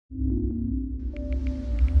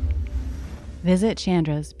Visit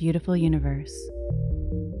Chandra's beautiful universe.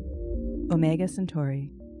 Omega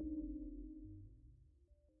Centauri.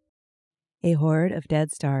 A horde of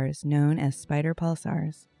dead stars known as spider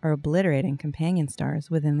pulsars are obliterating companion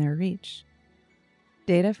stars within their reach.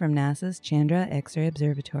 Data from NASA's Chandra X-ray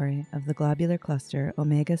Observatory of the globular cluster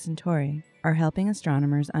Omega Centauri are helping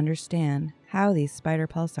astronomers understand how these spider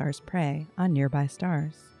pulsars prey on nearby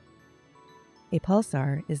stars. A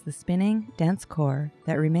pulsar is the spinning, dense core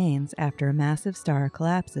that remains after a massive star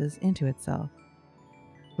collapses into itself.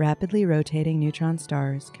 Rapidly rotating neutron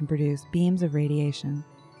stars can produce beams of radiation.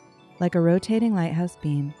 Like a rotating lighthouse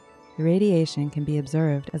beam, the radiation can be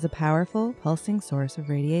observed as a powerful pulsing source of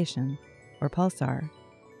radiation, or pulsar.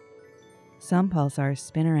 Some pulsars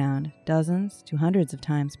spin around dozens to hundreds of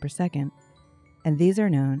times per second, and these are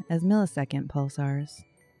known as millisecond pulsars.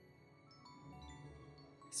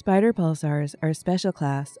 Spider pulsars are a special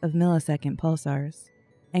class of millisecond pulsars,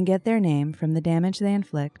 and get their name from the damage they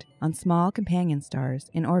inflict on small companion stars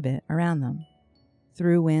in orbit around them.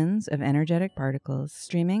 Through winds of energetic particles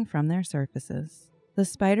streaming from their surfaces, the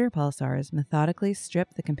spider pulsars methodically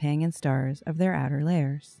strip the companion stars of their outer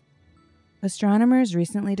layers. Astronomers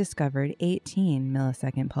recently discovered 18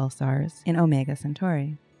 millisecond pulsars in Omega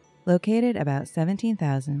Centauri, located about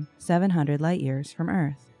 17,700 light-years from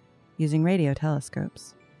Earth, using radio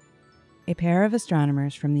telescopes. A pair of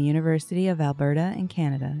astronomers from the University of Alberta in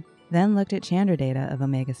Canada then looked at Chandra data of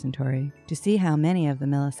Omega Centauri to see how many of the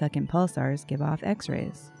millisecond pulsars give off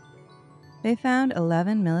X-rays. They found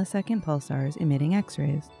 11 millisecond pulsars emitting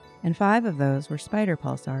X-rays, and 5 of those were spider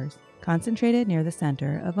pulsars, concentrated near the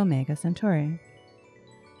center of Omega Centauri.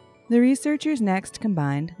 The researchers next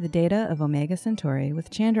combined the data of Omega Centauri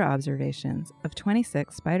with Chandra observations of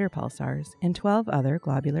 26 spider pulsars in 12 other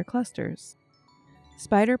globular clusters.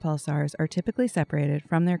 Spider pulsars are typically separated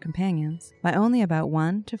from their companions by only about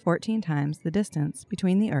 1 to 14 times the distance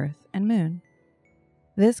between the Earth and Moon.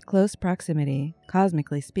 This close proximity,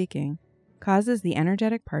 cosmically speaking, causes the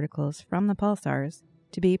energetic particles from the pulsars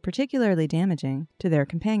to be particularly damaging to their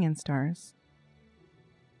companion stars.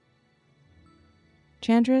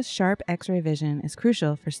 Chandra's sharp X-ray vision is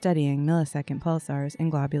crucial for studying millisecond pulsars in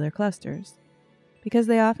globular clusters, because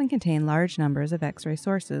they often contain large numbers of X-ray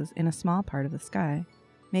sources in a small part of the sky,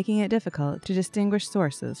 making it difficult to distinguish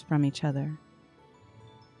sources from each other.